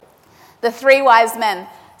The three wise men.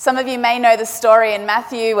 Some of you may know the story in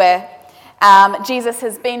Matthew where Jesus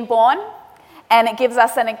has been born, and it gives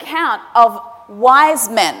us an account of wise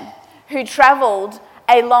men who traveled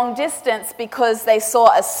a long distance because they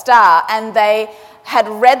saw a star, and they had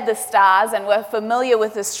read the stars and were familiar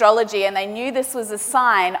with astrology, and they knew this was a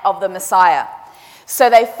sign of the Messiah. So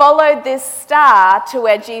they followed this star to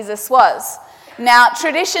where Jesus was. Now,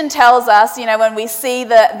 tradition tells us, when we see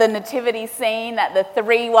the nativity scene, that the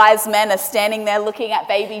three wise men are standing there looking at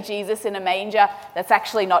baby Jesus in a manger. That's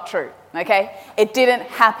actually not true, okay? It didn't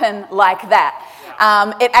happen like that.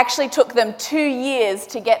 It actually took them 2 years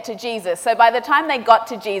to get to Jesus. So by the time they got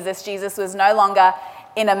to Jesus, Jesus was no longer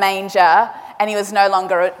in a manger and he was no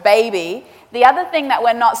longer a baby. The other thing that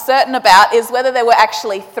we're not certain about is whether there were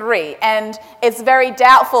actually three. And it's very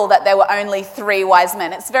doubtful that there were only three wise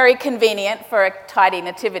men. It's very convenient for a tidy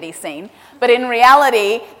nativity scene. But in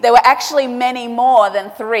reality, there were actually many more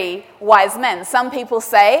than three wise men. Some people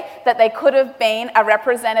say that they could have been a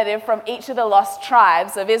representative from each of the lost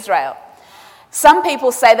tribes of Israel. Some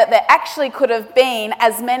people say that there actually could have been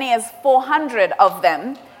as many as 400 of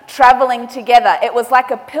them traveling together. It was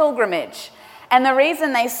like a pilgrimage. And the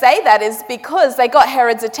reason they say that is because they got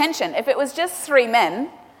Herod's attention. If it was just three men,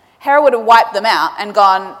 Herod would have wiped them out and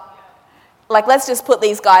gone, let's just put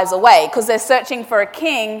these guys away, because they're searching for a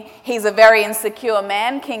king. He's a very insecure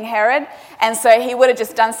man, King Herod, and so he would have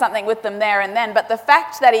just done something with them there and then. But the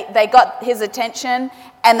fact that they got his attention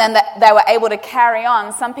and then that they were able to carry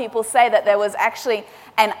on, some people say that there was actually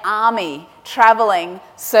an army traveling,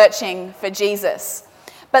 searching for Jesus.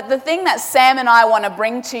 But the thing that Sam and I want to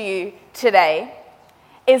bring to you today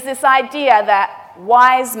is this idea that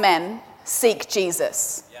wise men seek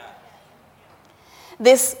Jesus. Yeah.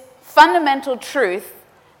 This fundamental truth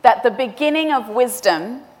that the beginning of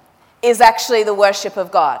wisdom is actually the worship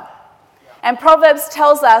of God. And Proverbs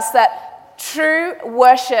tells us that true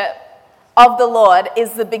worship of the Lord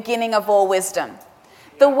is the beginning of all wisdom.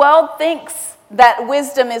 The world thinks that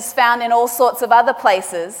wisdom is found in all sorts of other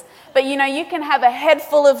places, but you can have a head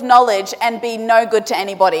full of knowledge and be no good to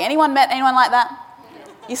anybody. Anyone met anyone like that?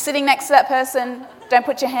 You're sitting next to that person, don't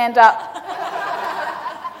put your hand up.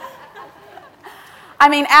 I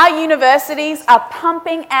mean, our universities are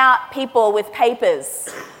pumping out people with papers,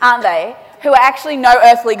 aren't they, who are actually no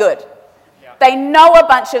earthly good. Yeah. They know a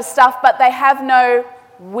bunch of stuff, but they have no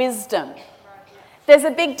wisdom. There's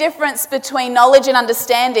a big difference between knowledge and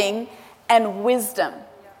understanding and wisdom.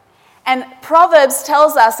 And Proverbs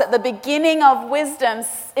tells us at the beginning of wisdom,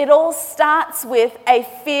 it all starts with a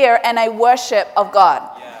fear and a worship of God.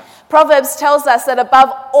 Yeah. Proverbs tells us that above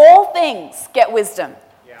all things, get wisdom.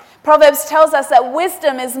 Yeah. Proverbs tells us that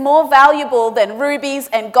wisdom is more valuable than rubies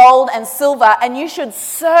and gold and silver, and you should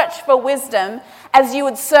search for wisdom as you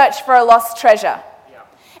would search for a lost treasure. Yeah.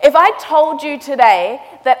 If I told you today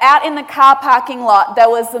that out in the car parking lot there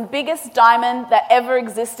was the biggest diamond that ever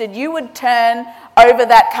existed, you would turn over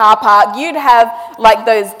that car park. You'd have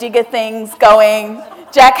those digger things going,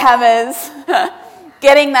 jackhammers,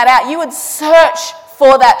 getting that out. You would search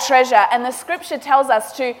for that treasure. And the scripture tells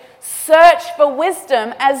us to search for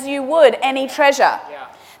wisdom as you would any treasure.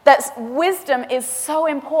 Yeah. That wisdom is so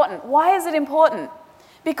important. Why is it important?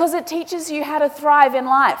 Because it teaches you how to thrive in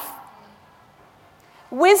life.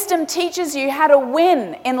 Wisdom teaches you how to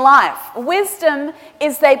win in life. Wisdom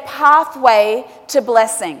is a pathway to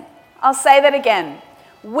blessing. I'll say that again.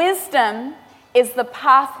 Wisdom is the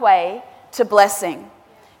pathway to blessing.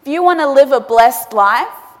 If you want to live a blessed life,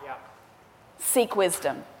 seek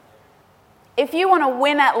wisdom. If you want to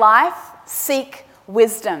win at life, seek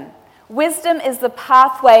wisdom. Wisdom is the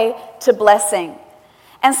pathway to blessing.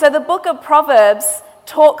 And so the book of Proverbs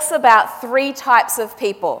talks about three types of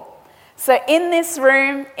people. So in this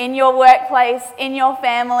room, in your workplace, in your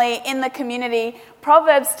family, in the community,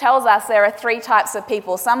 Proverbs tells us there are three types of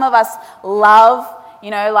people. Some of us love,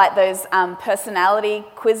 those personality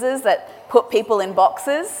quizzes that put people in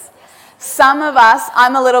boxes. Some of us,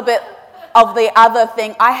 I'm a little bit of the other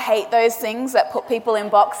thing. I hate those things that put people in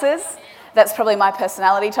boxes. That's probably my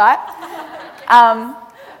personality type.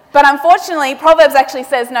 But unfortunately, Proverbs actually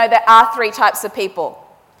says, no, there are three types of people.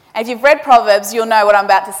 And if you've read Proverbs, you'll know what I'm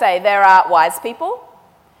about to say. There are wise people.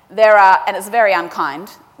 And it's very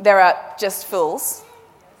unkind, there are just fools.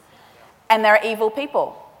 And there are evil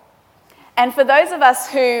people. And for those of us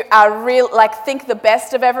who are think the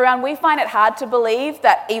best of everyone, we find it hard to believe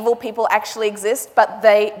that evil people actually exist, but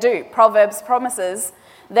they do. Proverbs promises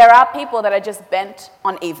there are people that are just bent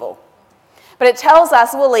on evil. But it tells us,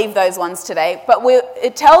 we'll leave those ones today, but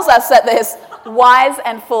it tells us that there's wise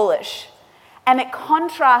and foolish. And it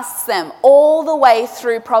contrasts them all the way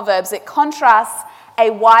through Proverbs. It contrasts a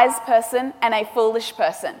wise person and a foolish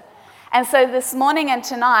person. And so this morning and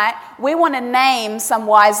tonight, we want to name some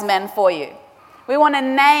wise men for you. We want to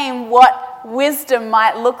name what wisdom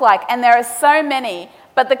might look like. And there are so many.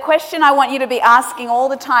 But the question I want you to be asking all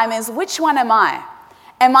the time is, which one am I?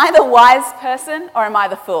 Am I the wise person or am I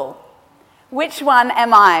the fool? Which one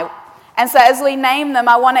am I? And so as we name them,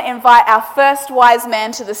 I want to invite our first wise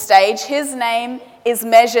man to the stage. His name is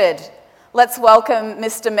Measured. Let's welcome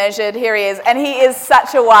Mr. Measured. Here he is. And he is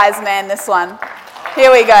such a wise man, this one.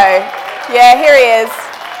 Here we go. Yeah, here he is.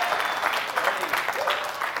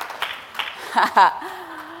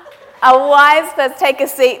 A wise person, take a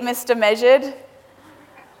seat, Mr. Measured.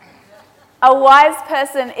 A wise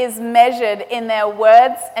person is measured in their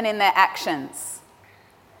words and in their actions.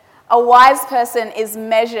 A wise person is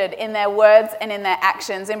measured in their words and in their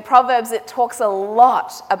actions. In Proverbs, it talks a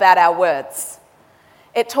lot about our words.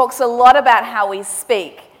 It talks a lot about how we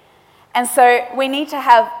speak. And so we need to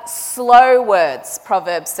have slow words,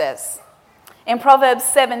 Proverbs says. In Proverbs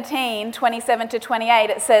 17, 27 to 28,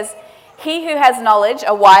 it says, "He who has knowledge,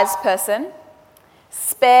 a wise person,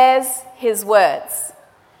 spares his words,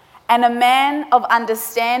 and a man of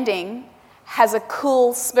understanding has a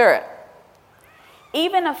cool spirit.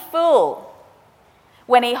 Even a fool,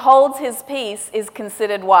 when he holds his peace, is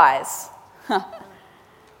considered wise."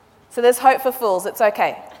 So there's hope for fools, it's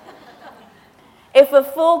okay. "If a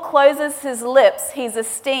fool closes his lips, he's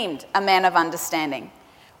esteemed a man of understanding."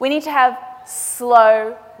 We need to have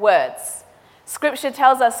slow words. Scripture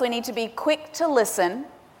tells us we need to be quick to listen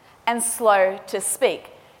and slow to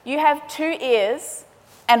speak. You have 2 ears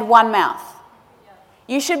and 1 mouth.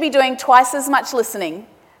 You should be doing twice as much listening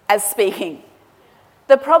as speaking.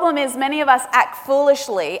 The problem is many of us act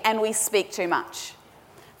foolishly and we speak too much.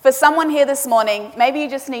 For someone here this morning, maybe you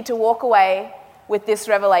just need to walk away with this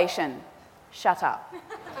revelation. Shut up.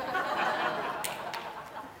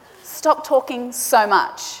 Stop talking so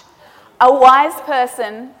much. A wise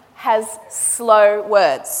person has slow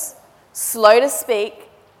words, slow to speak,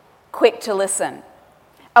 quick to listen.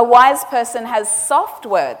 A wise person has soft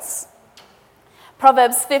words.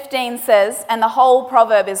 Proverbs 15 says, and the whole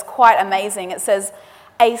proverb is quite amazing, it says,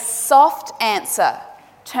 "A soft answer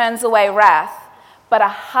turns away wrath, but a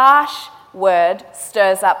harsh word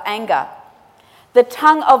stirs up anger. The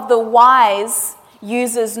tongue of the wise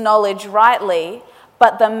uses knowledge rightly,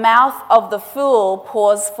 but the mouth of the fool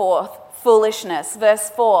pours forth foolishness." Verse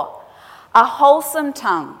 4, "A wholesome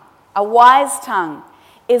tongue, a wise tongue,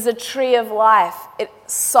 is a tree of life."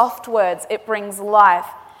 Soft words, it brings life.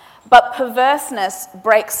 "But perverseness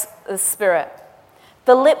breaks the spirit.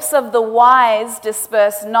 The lips of the wise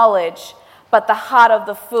disperse knowledge, but the heart of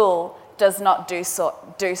the fool does not do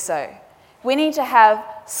so. We need to have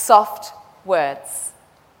soft words.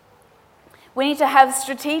 We need to have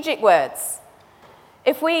strategic words.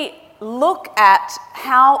 If we look at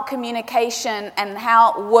how communication and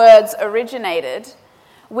how words originated,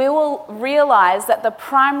 we will realize that the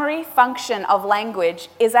primary function of language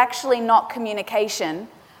is actually not communication,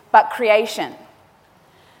 but creation.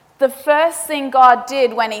 The first thing God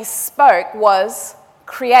did when he spoke was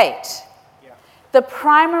create. The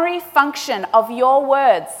primary function of your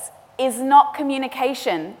words is not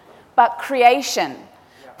communication, but creation.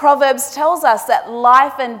 Proverbs tells us that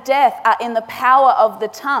life and death are in the power of the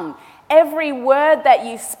tongue. Every word that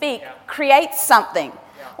you speak creates something.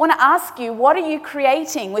 I want to ask you, what are you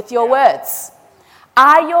creating with your words?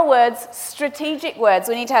 Are your words strategic words?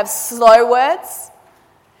 We need to have slow words,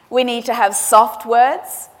 we need to have soft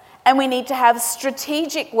words, and we need to have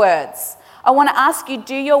strategic words. I want to ask you,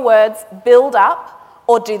 do your words build up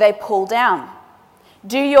or do they pull down?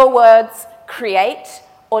 Do your words create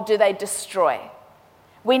or do they destroy?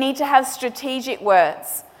 We need to have strategic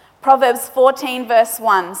words. Proverbs 14 verse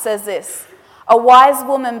 1 says this, "A wise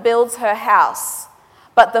woman builds her house,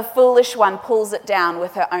 but the foolish one pulls it down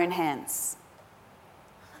with her own hands."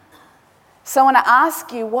 So I want to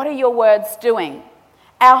ask you, what are your words doing?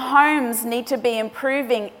 Our homes need to be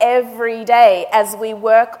improving every day as we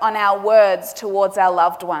work on our words towards our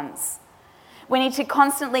loved ones. We need to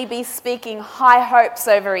constantly be speaking high hopes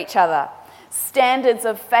over each other, standards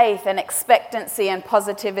of faith and expectancy and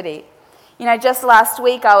positivity. You know, just last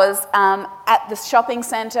week I was at the shopping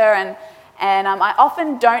centre and I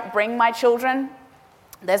often don't bring my children.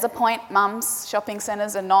 There's a point, mums, shopping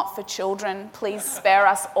centres are not for children. Please spare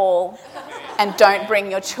us all and don't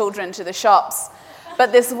bring your children to the shops.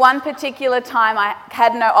 But this one particular time I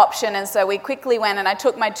had no option, and so we quickly went and I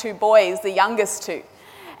took my 2 boys, the youngest 2.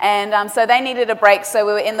 And so they needed a break, so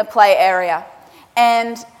we were in the play area.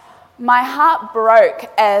 And my heart broke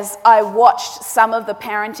as I watched some of the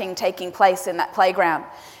parenting taking place in that playground,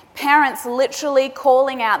 Parents literally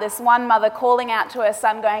calling out, this one mother calling out to her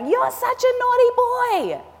son going, "You're such a naughty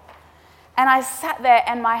boy." And I sat there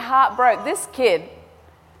and my heart broke. This kid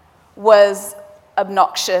was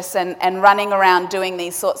obnoxious and running around doing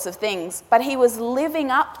these sorts of things, but he was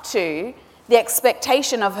living up to the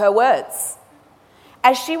expectation of her words.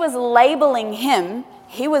 As she was labeling him,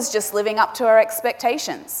 he was just living up to her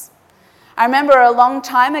expectations. I remember a long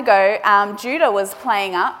time ago, Judah was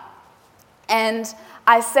playing up, and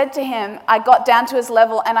I said to him, I got down to his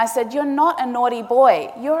level and I said, "You're not a naughty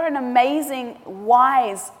boy. You're an amazing,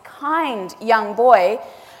 wise, kind young boy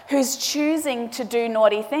who's choosing to do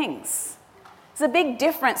naughty things." There's a big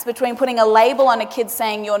difference between putting a label on a kid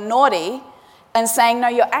saying you're naughty and saying, no,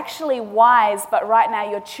 you're actually wise, but right now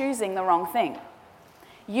you're choosing the wrong thing.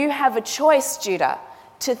 You have a choice, Judah,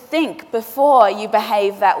 to think before you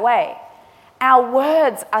behave that way. Our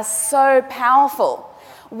words are so powerful.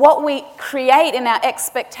 What we create in our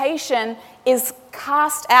expectation is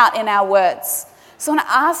cast out in our words. So I want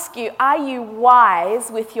to ask you, are you wise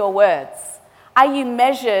with your words? Are you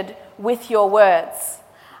measured with your words?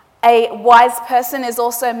 A wise person is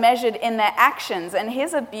also measured in their actions. And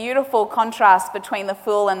here's a beautiful contrast between the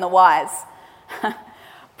fool and the wise.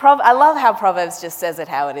 I love how Proverbs just says it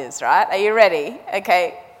how it is, right? Are you ready?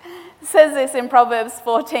 Okay. It says this in Proverbs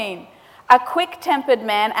 14. "A quick-tempered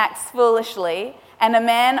man acts foolishly, and a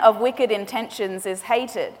man of wicked intentions is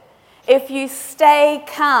hated. If you stay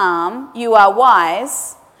calm, you are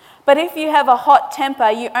wise, but if you have a hot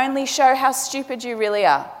temper, you only show how stupid you really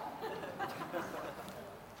are."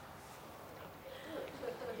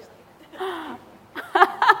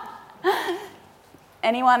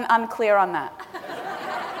 Anyone unclear on that?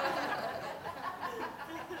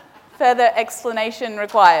 Further explanation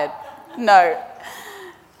required? No.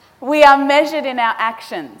 We are measured in our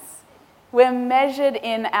actions. We're measured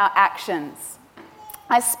in our actions.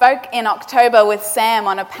 I spoke in October with Sam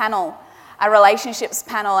on a panel, a relationships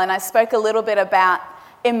panel, and I spoke a little bit about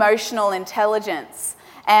emotional intelligence.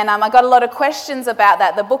 And I got a lot of questions about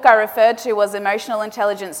that. The book I referred to was Emotional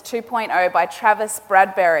Intelligence 2.0 by Travis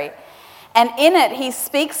Bradberry. And in it, he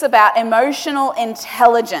speaks about emotional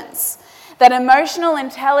intelligence. That emotional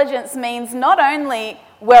intelligence means not only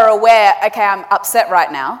we're aware, okay, I'm upset right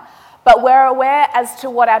now, but we're aware as to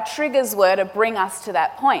what our triggers were to bring us to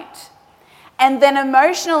that point. And then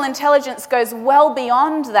emotional intelligence goes well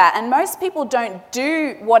beyond that. And most people don't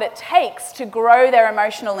do what it takes to grow their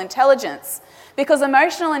emotional intelligence. Because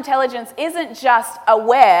emotional intelligence isn't just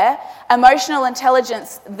aware, emotional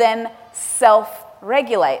intelligence then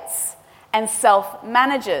self-regulates and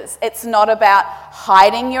self-manages. It's not about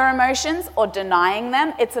hiding your emotions or denying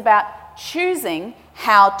them. It's about choosing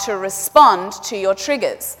how to respond to your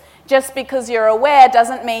triggers. Just because you're aware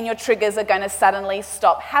doesn't mean your triggers are going to suddenly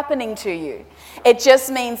stop happening to you. It just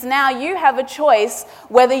means now you have a choice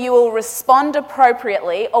whether you will respond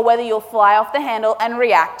appropriately or whether you'll fly off the handle and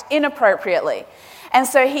react inappropriately. And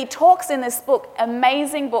so he talks in this book,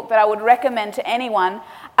 amazing book that I would recommend to anyone,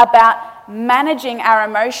 about managing our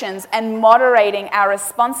emotions and moderating our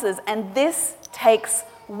responses. And this takes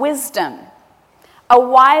wisdom. A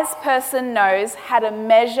wise person knows how to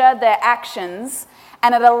measure their actions,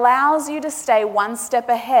 and it allows you to stay one step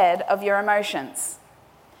ahead of your emotions.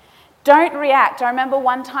 Don't react. I remember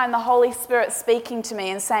one time the Holy Spirit speaking to me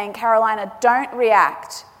and saying, "Carolina, don't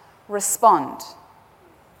react, respond."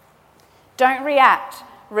 Don't react,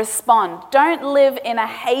 respond. Don't live in a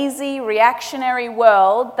hazy, reactionary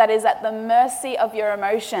world that is at the mercy of your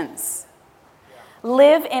emotions.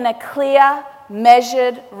 Live in a clear,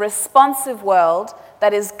 measured, responsive world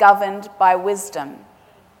that is governed by wisdom.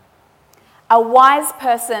 A wise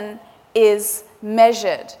person is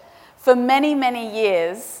measured. For many, many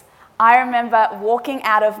years, I remember walking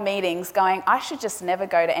out of meetings going, I should just never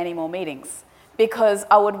go to any more meetings, because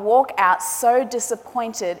I would walk out so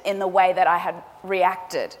disappointed in the way that I had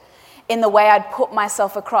reacted, in the way I'd put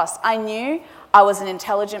myself across. I knew I was an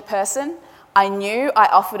intelligent person. I knew I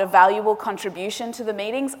offered a valuable contribution to the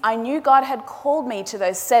meetings. I knew God had called me to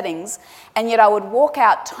those settings, and yet I would walk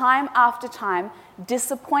out time after time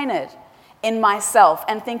disappointed in myself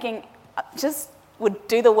and thinking, just would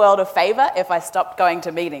do the world a favor if I stopped going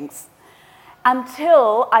to meetings.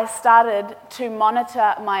 Until I started to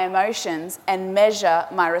monitor my emotions and measure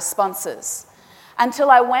my responses.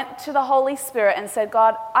 Until I went to the Holy Spirit and said,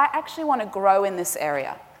 God, I actually want to grow in this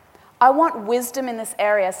area. I want wisdom in this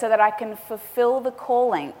area so that I can fulfill the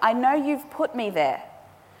calling. I know you've put me there.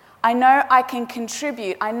 I know I can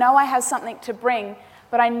contribute. I know I have something to bring,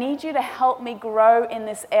 but I need you to help me grow in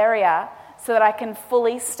this area so that I can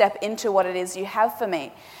fully step into what it is you have for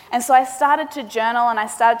me. And so I started to journal, and I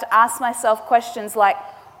started to ask myself questions like,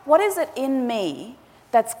 What is it in me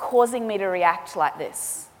that's causing me to react like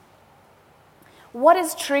this? What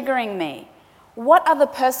is triggering me? What are the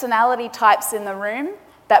personality types in the room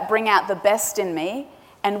that bring out the best in me?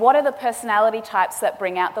 And what are the personality types that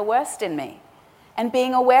bring out the worst in me? And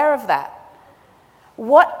being aware of that.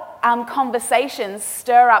 What conversations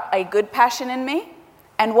stir up a good passion in me?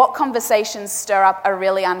 And what conversations stir up a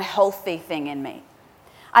really unhealthy thing in me?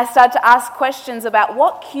 I start to ask questions about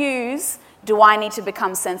what cues do I need to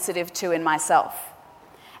become sensitive to in myself?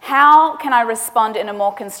 How can I respond in a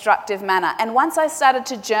more constructive manner? And once I started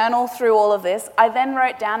to journal through all of this, I then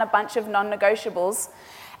wrote down a bunch of non-negotiables,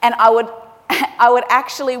 and I would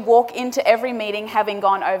actually walk into every meeting having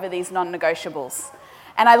gone over these non-negotiables.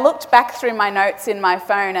 And I looked back through my notes in my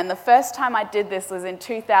phone, and the first time I did this was in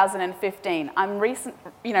 2015. I'm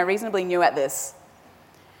reasonably new at this.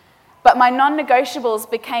 But my non-negotiables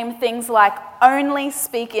became things like only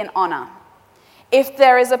speak in honor. If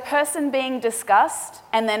there is a person being discussed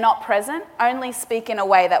and they're not present, only speak in a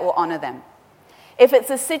way that will honor them. If it's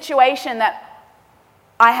a situation that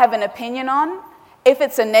I have an opinion on, if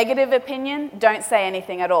it's a negative opinion, don't say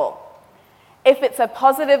anything at all. If it's a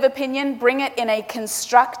positive opinion, bring it in a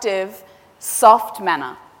constructive, soft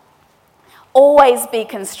manner. Always be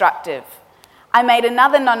constructive. I made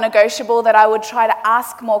another non-negotiable that I would try to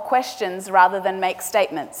ask more questions rather than make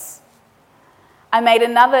statements. I made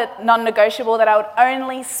another non-negotiable that I would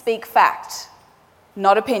only speak fact,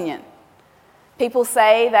 not opinion. People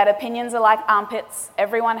say that opinions are like armpits.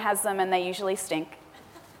 Everyone has them and they usually stink.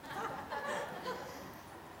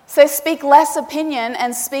 So speak less opinion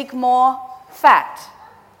and speak more fact.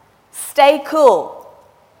 Stay cool.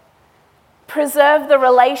 Preserve the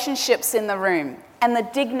relationships in the room and the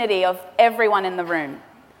dignity of everyone in the room.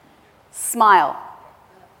 Smile.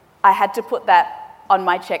 I had to put that on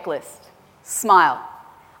my checklist. Smile.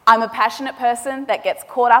 I'm a passionate person that gets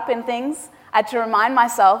caught up in things. I had to remind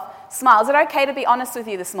myself, smile. Is it okay to be honest with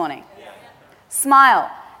you this morning? Yeah.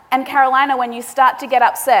 Smile. And Carolina, when you start to get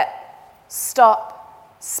upset,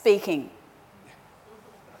 stop speaking.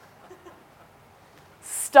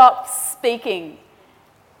 Stop speaking.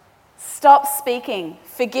 Stop speaking.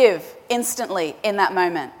 Forgive instantly in that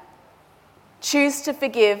moment. Choose to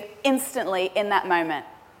forgive instantly in that moment.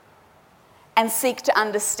 And seek to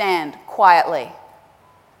understand quietly.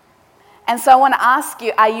 And so I want to ask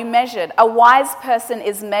you, are you measured? A wise person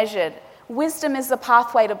is measured. Wisdom is the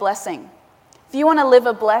pathway to blessing. If you want to live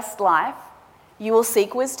a blessed life, you will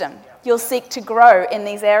seek wisdom. You'll seek to grow in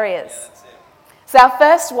these areas. So our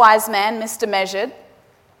first wise man, Mr. Measured,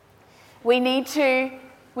 we need to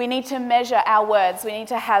measure our words. We need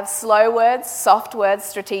to have slow words, soft words,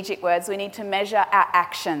 strategic words. We need to measure our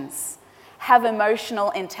actions. Have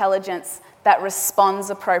emotional intelligence that responds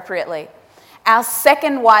appropriately. Our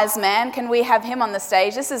second wise man, can we have him on the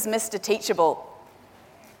stage? This is Mr. Teachable.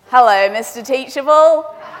 Hello, Mr. Teachable.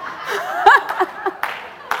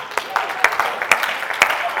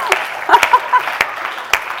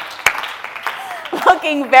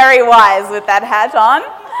 Looking very wise with that hat on.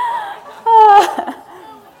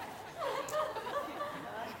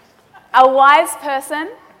 A wise person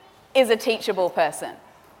is a teachable person.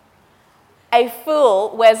 A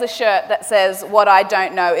fool wears a shirt that says, "What I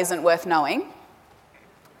don't know isn't worth knowing."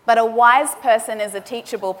 But a wise person is a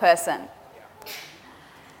teachable person.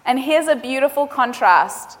 And here's a beautiful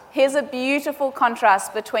contrast. Here's a beautiful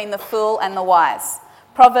contrast between the fool and the wise.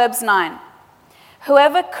 Proverbs 9.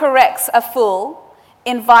 Whoever corrects a fool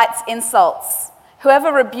invites insults.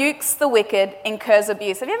 Whoever rebukes the wicked incurs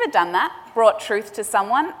abuse. Have you ever done that? Brought truth to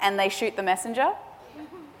someone and they shoot the messenger?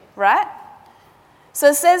 Right? So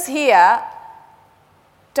it says here,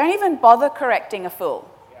 don't even bother correcting a fool,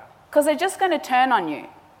 because they're just going to turn on you.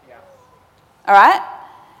 All right?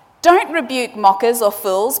 Don't rebuke mockers or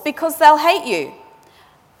fools, because they'll hate you.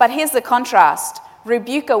 But here's the contrast.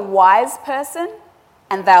 Rebuke a wise person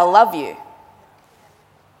and they'll love you.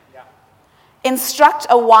 Instruct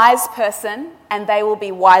a wise person and they will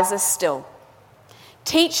be wiser still.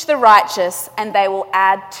 Teach the righteous and they will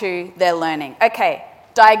add to their learning. Okay,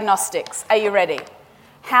 diagnostics. Are you ready?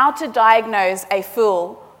 How to diagnose a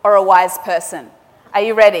fool or a wise person. Are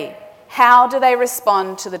you ready? How do they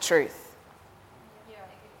respond to the truth?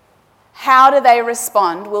 How do they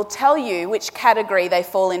respond will tell you which category they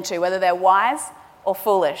fall into, whether they're wise or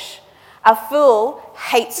foolish. A fool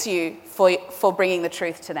hates you for bringing the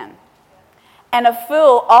truth to them. And a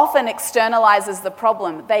fool often externalizes the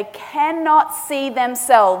problem. They cannot see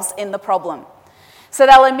themselves in the problem. So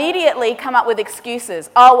they'll immediately come up with excuses.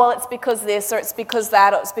 Oh, well, it's because this, or it's because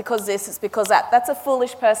that, or it's because this, it's because that. That's a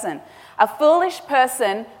foolish person. A foolish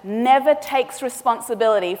person never takes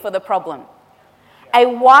responsibility for the problem. A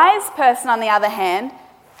wise person, on the other hand,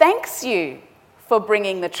 thanks you for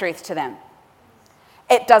bringing the truth to them.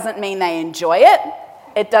 It doesn't mean they enjoy it.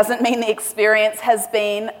 It doesn't mean the experience has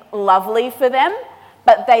been lovely for them,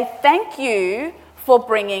 but they thank you for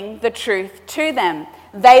bringing the truth to them.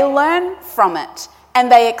 They learn from it,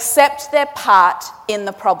 and they accept their part in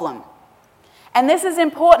the problem. And this is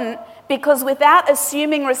important because without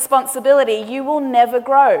assuming responsibility, you will never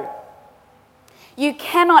grow. You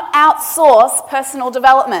cannot outsource personal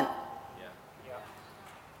development.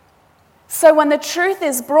 So when the truth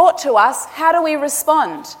is brought to us, how do we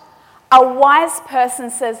respond? A wise person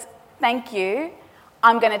says, thank you,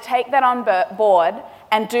 I'm going to take that on board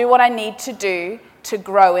and do what I need to do to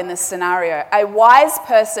grow in this scenario. A wise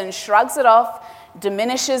person shrugs it off,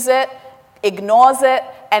 diminishes it, ignores it,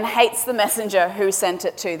 and hates the messenger who sent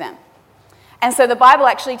it to them. And so the Bible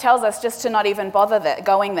actually tells us just to not even bother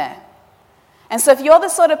going there. And so if you're the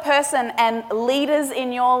sort of person and leaders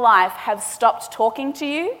in your life have stopped talking to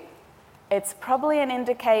you, it's probably an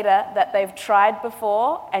indicator that they've tried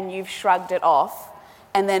before and you've shrugged it off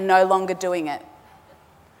and they're no longer doing it.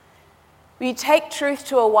 You take truth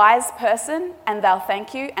to a wise person and they'll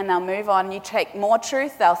thank you and they'll move on. You take more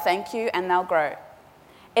truth, they'll thank you and they'll grow.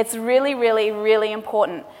 It's really, really, really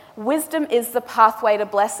important. Wisdom is the pathway to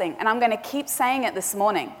blessing. And I'm going to keep saying it this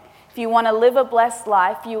morning. If you want to live a blessed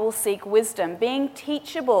life, you will seek wisdom. Being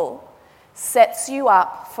teachable sets you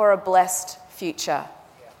up for a blessed future.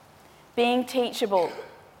 Being teachable.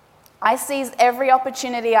 I seize every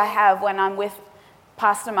opportunity I have when I'm with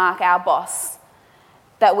Pastor Mark, our boss,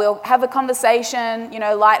 that we'll have a conversation,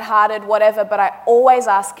 lighthearted, whatever, but I always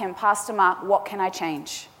ask him, Pastor Mark, what can I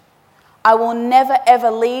change? I will never,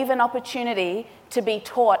 ever leave an opportunity to be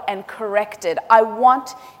taught and corrected. I want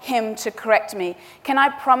him to correct me. Can I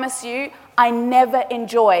promise you, I never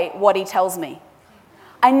enjoy what he tells me.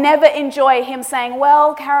 I never enjoy him saying,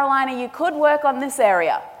 well, Carolina, you could work on this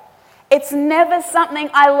area. It's never something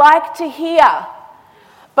I like to hear,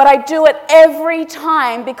 but I do it every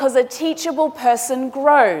time because a teachable person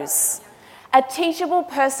grows. A teachable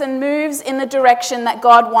person moves in the direction that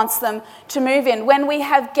God wants them to move in. When we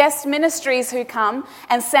have guest ministries who come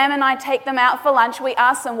and Sam and I take them out for lunch, we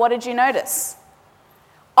ask them, what did you notice?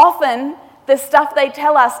 Often, the stuff they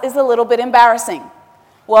tell us is a little bit embarrassing.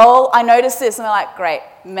 Well, I noticed this, and we're like, great,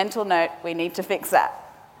 mental note, we need to fix that.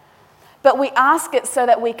 But we ask it so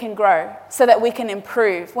that we can grow, so that we can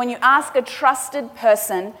improve. When you ask a trusted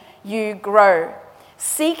person, you grow.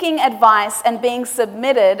 Seeking advice and being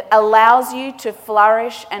submitted allows you to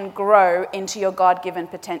flourish and grow into your God-given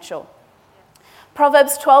potential.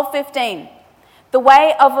 Proverbs 12:15. The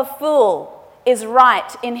way of a fool is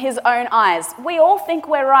right in his own eyes. We all think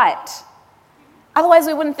we're right. Otherwise,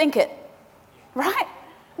 we wouldn't think it. Right?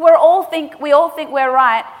 We all think we're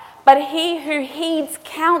right. But he who heeds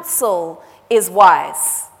counsel is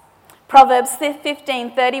wise. Proverbs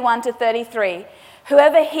 15:31-33.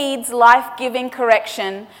 Whoever heeds life-giving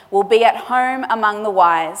correction will be at home among the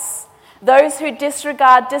wise. Those who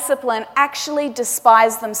disregard discipline actually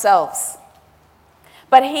despise themselves.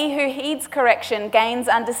 But he who heeds correction gains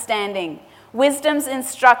understanding. Wisdom's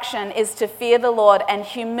instruction is to fear the Lord, and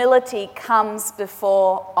humility comes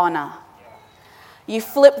before honor. You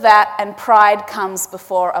flip that and pride comes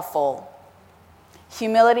before a fall.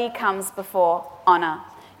 Humility comes before honor.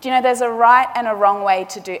 Do you know there's a right and a wrong way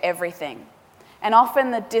to do everything? And often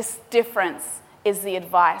the difference is the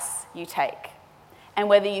advice you take and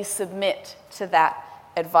whether you submit to that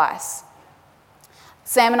advice.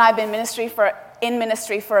 Sam and I have been in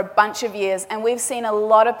ministry for a bunch of years, and we've seen a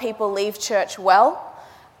lot of people leave church well,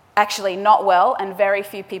 actually not well, and very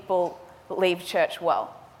few people leave church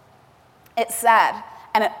well. It's sad,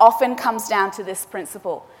 and it often comes down to this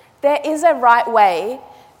principle. There is a right way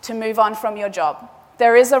to move on from your job.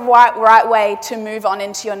 There is a right way to move on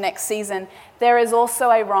into your next season. There is also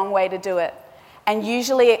a wrong way to do it. And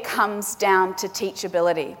usually it comes down to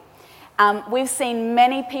teachability. We've seen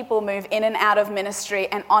many people move in and out of ministry,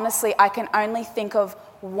 and honestly, I can only think of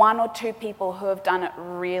one or two people who have done it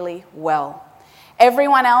really well.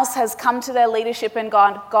 Everyone else has come to their leadership and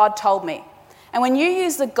God told me. And when you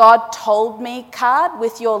use the God told me card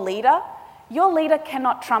with your leader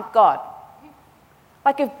cannot trump God.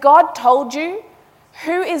 Like if God told you,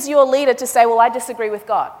 who is your leader to say, well, I disagree with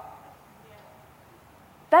God?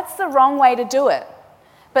 That's the wrong way to do it.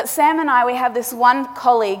 But Sam and I, we have this one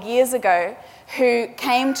colleague years ago who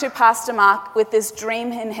came to Pastor Mark with this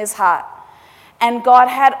dream in his heart. And God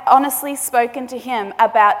had honestly spoken to him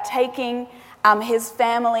about taking his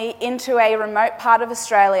family into a remote part of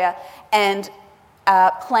Australia and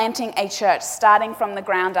planting a church, starting from the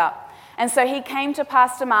ground up. And so he came to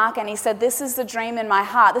Pastor Mark and he said, this is the dream in my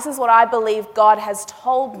heart. This is what I believe God has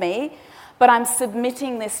told me, but I'm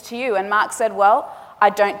submitting this to you. And Mark said, well,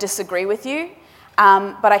 I don't disagree with you,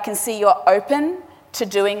 but I can see you're open to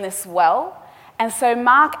doing this well. And so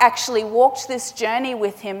Mark actually walked this journey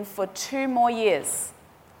with him for 2 more years.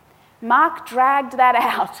 Mark dragged that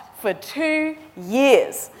out for 2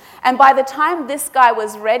 years. And by the time this guy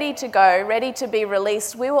was ready to go, ready to be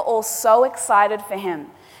released, we were all so excited for him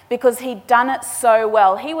because he'd done it so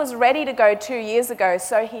well. He was ready to go 2 years ago,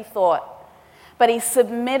 so he thought. But he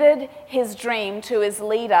submitted his dream to his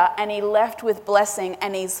leader and he left with blessing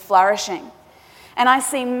and he's flourishing. And I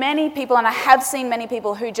see many people, and I have seen many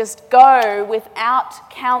people who just go without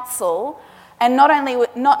counsel, and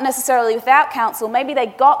not necessarily without counsel, maybe they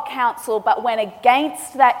got counsel but went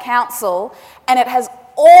against that counsel, and it has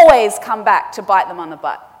always come back to bite them on the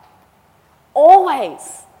butt.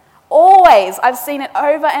 Always. Always. I've seen it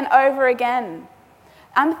over and over again.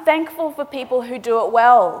 I'm thankful for people who do it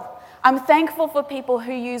well. I'm thankful for people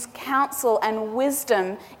who use counsel and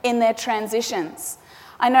wisdom in their transitions.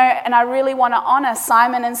 I know, and I really want to honor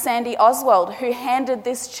Simon and Sandy Oswald, who handed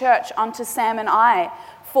this church onto Sam and I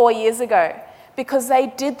 4 years ago, because they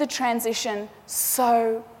did the transition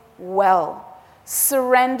so well.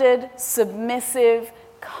 Surrendered, submissive,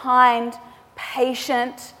 kind,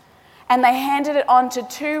 patient, and they handed it on to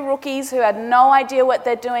 2 rookies who had no idea what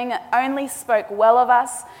they're doing, that only spoke well of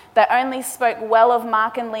us, that only spoke well of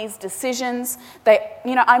Mark and Lee's decisions.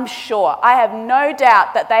 I'm sure, I have no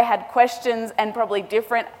doubt that they had questions and probably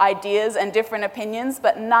different ideas and different opinions,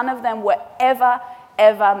 but none of them were ever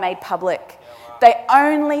made public. They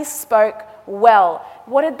only spoke well.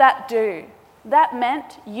 What did that do? That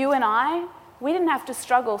meant you and I, we didn't have to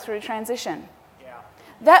struggle through transition.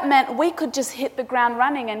 That meant we could just hit the ground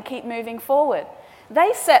running and keep moving forward.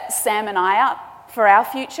 They set Sam and I up for our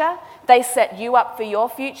future. They set you up for your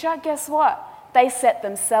future. Guess what? They set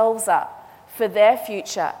themselves up for their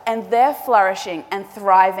future, and they're flourishing and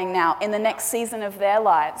thriving now in the next season of their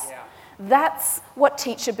lives. Yeah. That's what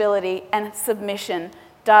teachability and submission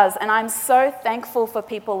does, and I'm so thankful for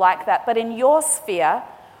people like that. But in your sphere,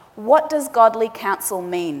 what does godly counsel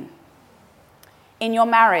mean? In your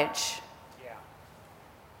marriage,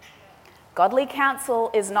 godly counsel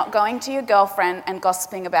is not going to your girlfriend and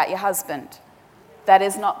gossiping about your husband. That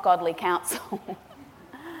is not godly counsel.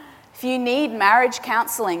 If you need marriage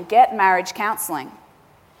counseling, get marriage counseling.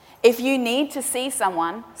 If you need to see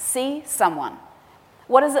someone, see someone.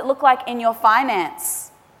 What does it look like in your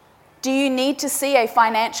finance? Do you need to see a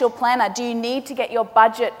financial planner? Do you need to get your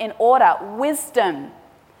budget in order? Wisdom.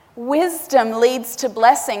 Wisdom leads to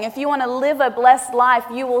blessing. If you want to live a blessed life,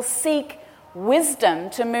 you will seek wisdom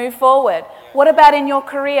to move forward. What about in your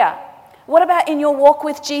career? What about in your walk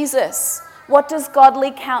with Jesus? What does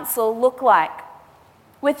godly counsel look like?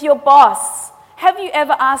 With your boss, have you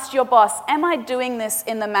ever asked your boss, am I doing this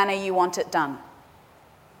in the manner you want it done?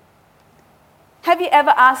 Have you ever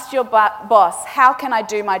asked your boss, how can I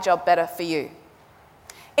do my job better for you?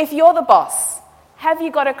 If you're the boss, have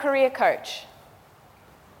you got a career coach?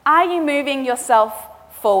 Are you moving yourself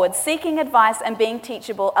forward? Seeking advice and being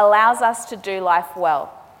teachable allows us to do life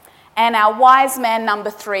well. And our wise man number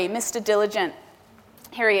 3, Mr. Diligent,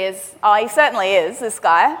 here he is. Oh, he certainly is, this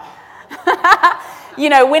guy.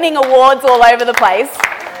 Winning awards all over the place.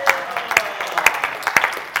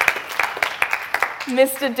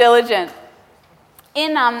 Mr. Diligent.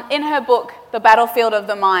 In her book, The Battlefield of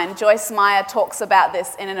the Mind, Joyce Meyer talks about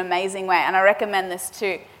this in an amazing way, and I recommend this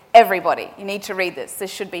to everybody. You need to read this.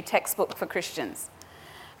 This should be textbook for Christians.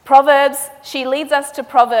 She leads us to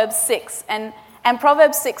Proverbs 6, and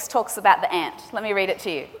Proverbs 6 talks about the ant. Let me read it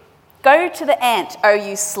to you. Go to the ant, O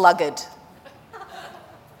you sluggard.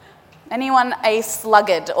 Anyone a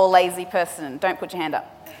sluggard or lazy person? Don't put your hand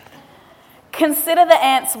up. Consider the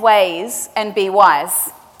ant's ways and be wise.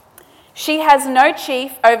 She has no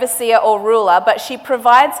chief, overseer, or ruler, but she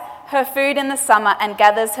provides her food in the summer and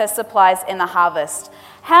gathers her supplies in the harvest.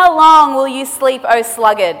 How long will you sleep, O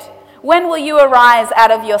sluggard? When will you arise out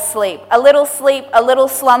of your sleep, a little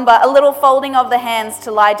slumber, a little folding of the hands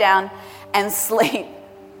to lie down and sleep?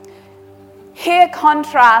 Here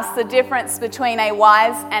contrasts the difference between a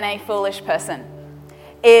wise and a foolish person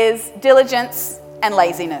is diligence and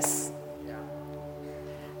laziness.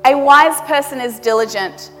 A wise person is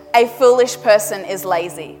diligent, a foolish person is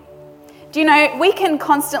lazy. Do you know, we can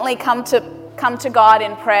constantly come to God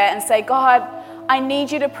in prayer and say, God, I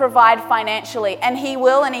need you to provide financially, and he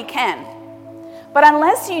will and he can. But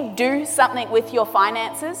unless you do something with your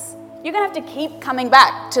finances, you're going to have to keep coming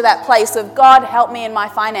back to that place of, God, help me in my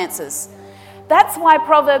finances. That's why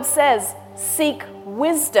Proverbs says, seek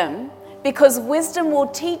wisdom because wisdom will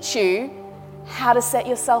teach you how to set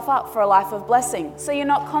yourself up for a life of blessing. So you're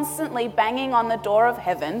not constantly banging on the door of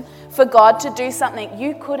heaven for God to do something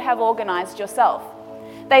you could have organized yourself.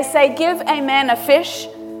 They say, give a man a fish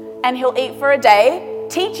and he'll eat for a day.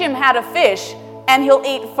 Teach him how to fish and he'll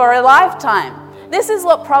eat for a lifetime. This is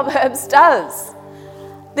what Proverbs does.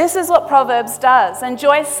 This is what Proverbs does. And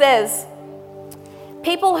Joyce says,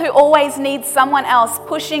 people who always need someone else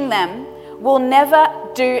pushing them will never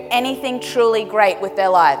do anything truly great with their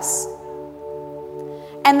lives.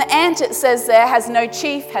 And the ant, it says there, has no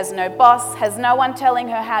chief, has no boss, has no one telling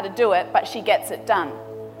her how to do it, but she gets it done.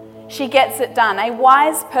 She gets it done. A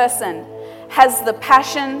wise person has the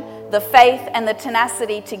passion, the faith, and the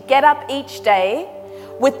tenacity to get up each day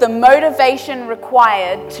with the motivation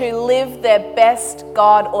required to live their best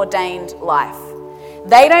God-ordained life.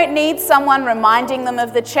 They don't need someone reminding them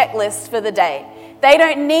of the checklist for the day. They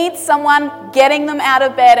don't need someone getting them out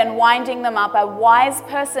of bed and winding them up. A wise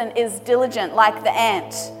person is diligent like the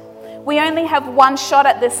ant. We only have one shot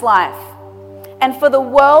at this life. And for the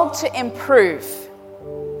world to improve,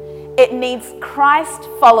 it needs Christ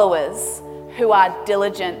followers who are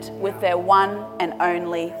diligent with their one and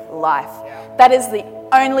only life. That is the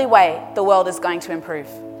only way the world is going to improve.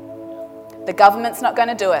 The government's not going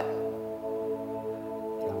to do it.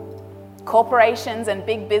 Corporations and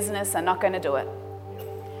big business are not going to do it.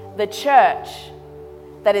 The church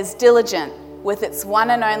that is diligent with its one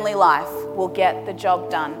and only life will get the job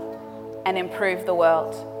done and improve the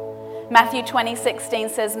world. Matthew 20:16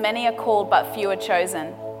 says, many are called but few are chosen.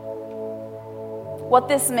 What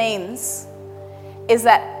this means is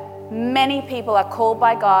that many people are called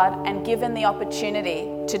by God and given the opportunity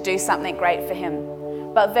to do something great for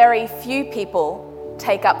Him, but very few people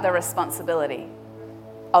take up the responsibility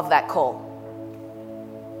of that call.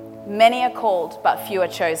 Many are called, but few are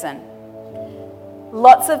chosen.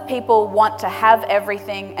 Lots of people want to have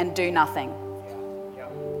everything and do nothing.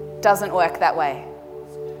 Doesn't work that way.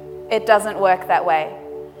 It doesn't work that way.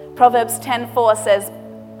 Proverbs 10:4 says,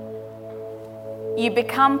 you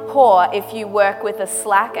become poor if you work with a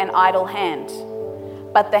slack and idle hand,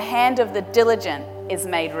 but the hand of the diligent is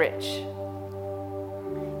made rich.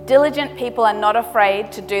 Diligent people are not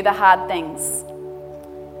afraid to do the hard things.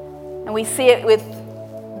 And we see it with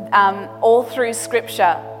all through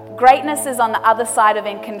Scripture. Greatness is on the other side of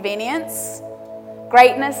inconvenience.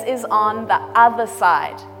 Greatness is on the other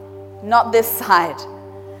side, not this side.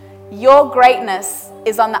 Your greatness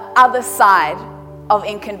is on the other side of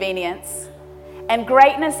inconvenience. And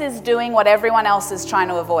greatness is doing what everyone else is trying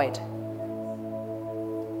to avoid.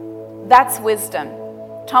 That's wisdom.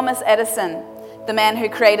 Thomas Edison, the man who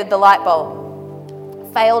created the light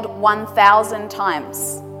bulb, failed 1,000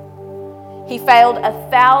 times. He failed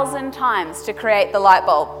 1,000 times to create the light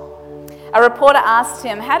bulb. A reporter asked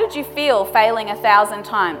him, how did you feel failing 1,000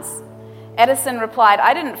 times? Edison replied,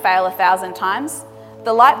 I didn't fail 1,000 times.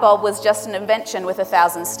 The light bulb was just an invention with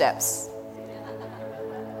 1,000 steps.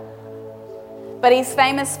 But he's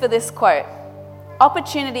famous for this quote,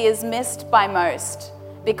 opportunity is missed by most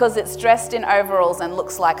because it's dressed in overalls and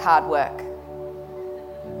looks like hard work.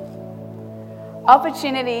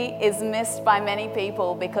 Opportunity is missed by many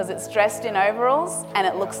people because it's dressed in overalls and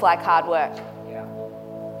it looks like hard work.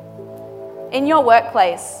 In your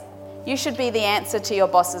workplace, you should be the answer to your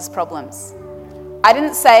boss's problems. I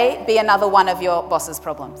didn't say be another one of your boss's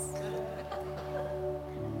problems.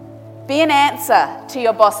 Be an answer to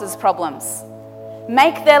your boss's problems.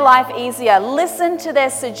 Make their life easier. Listen to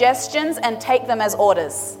their suggestions and take them as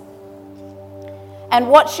orders. And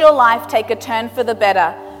watch your life take a turn for the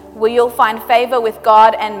better, where you'll find favor with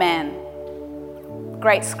God and man.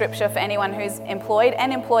 Great scripture for anyone who's employed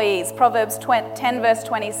and employees. Proverbs 10 verse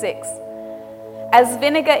 26. As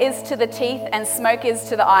vinegar is to the teeth and smoke is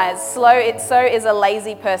to the eyes, so is a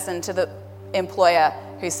lazy person to the employer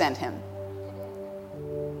who sent him.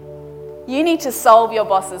 You need to solve your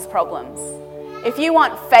boss's problems. If you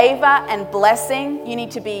want favor and blessing, you need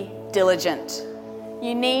to be diligent.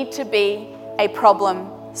 You need to be a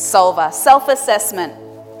problem solver. Self-assessment.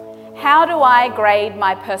 How do I grade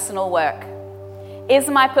my personal work? Is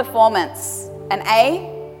my performance an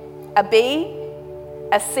A, a B,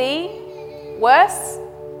 a C, worse?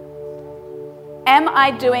 Am I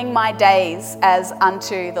doing my days as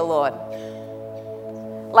unto the Lord?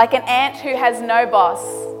 Like an ant who has no boss,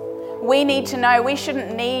 we need to know we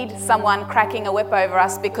shouldn't need someone cracking a whip over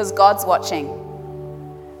us because God's watching.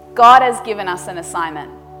 God has given us an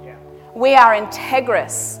assignment. We are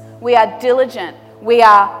integrous. We are diligent. We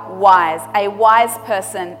are wise. A wise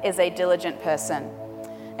person is a diligent person.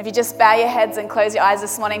 If you just bow your heads and close your eyes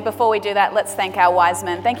this morning, before we do that, let's thank our wise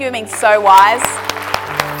men. Thank you for being so wise.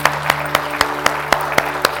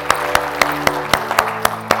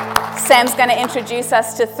 Sam's going to introduce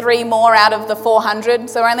us to 3 more out of the 400,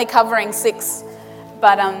 so we're only covering 6.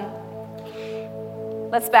 But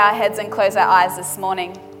let's bow our heads and close our eyes this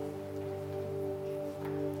morning.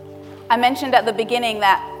 I mentioned at the beginning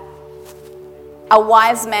that a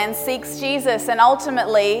wise man seeks Jesus, and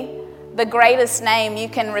ultimately the greatest name you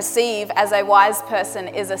can receive as a wise person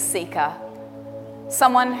is a seeker.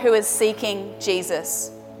 Someone who is seeking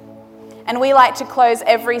Jesus. And we like to close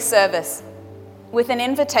every service with an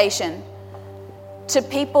invitation to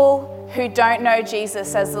people who don't know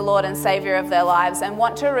Jesus as the Lord and Savior of their lives and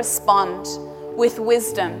want to respond with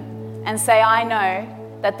wisdom and say, I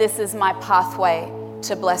know that this is my pathway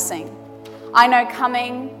to blessing. I know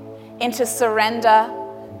coming into surrender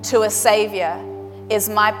to a Savior is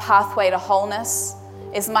my pathway to wholeness,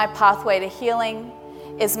 is my pathway to healing,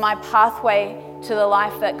 is my pathway to the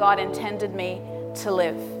life that God intended me to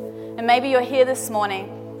live. And maybe you're here this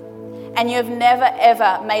morning and you've never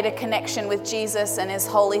ever made a connection with Jesus and His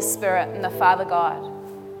Holy Spirit and the Father God.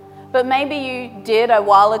 But maybe you did a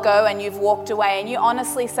while ago and you've walked away and you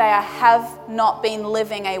honestly say, I have not been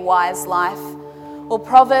living a wise life. Well,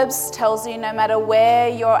 Proverbs tells you no matter where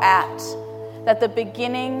you're at, that the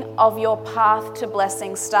beginning of your path to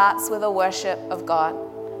blessing starts with a worship of God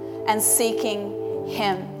and seeking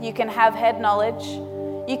Him. You can have head knowledge,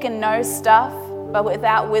 you can know stuff, but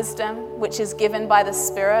without wisdom, which is given by the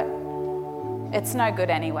Spirit, it's no good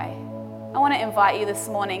anyway. I want to invite you this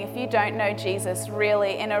morning, if you don't know Jesus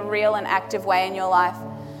really in a real and active way in your life,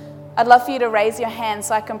 I'd love for you to raise your hand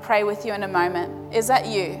so I can pray with you in a moment. Is that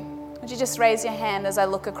you? Would you just raise your hand as I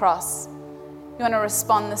look across? You want to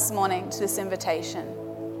respond this morning to this invitation.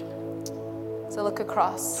 So look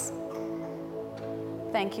across.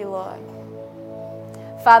 Thank you, Lord.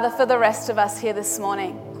 Father, for the rest of us here this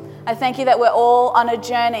morning, I thank you that we're all on a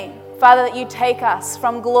journey. Father, that you take us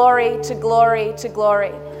from glory to glory to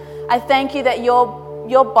glory. I thank you that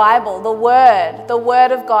your Bible, the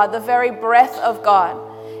Word of God, the very breath of God,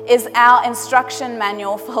 is our instruction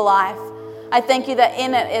manual for life. I thank you that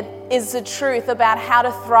in it is the truth about how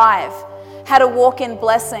to thrive, how to walk in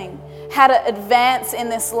blessing, how to advance in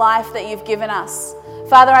this life that you've given us.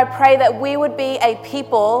 Father, I pray that we would be a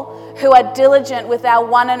people who are diligent with our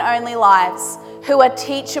one and only lives, who are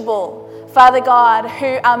teachable, Father God,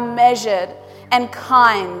 who are measured and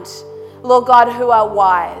kind, Lord God, who are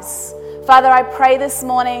wise. Father, I pray this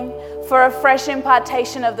morning for a fresh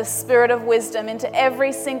impartation of the spirit of wisdom into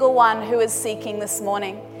every single one who is seeking this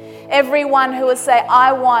morning. Everyone who would say,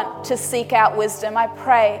 I want to seek out wisdom. I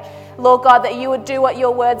pray, Lord God, that you would do what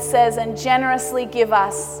your word says and generously give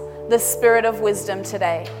us the spirit of wisdom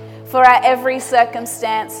today. For our every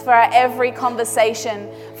circumstance, for our every conversation,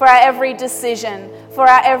 for our every decision, for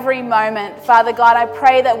our every moment. Father God, I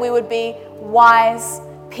pray that we would be wise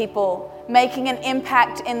people, making an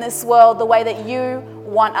impact in this world the way that you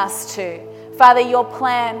want us to. Father, your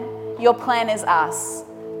plan is us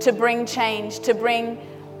to bring change, to bring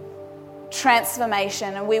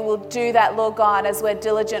transformation, and we will do that, Lord God, as we're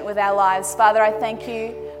diligent with our lives. Father, I thank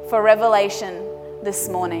you for revelation this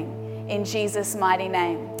morning. In Jesus' mighty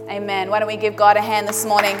name, amen. Why don't we give God a hand this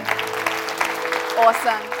morning?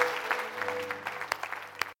 Awesome.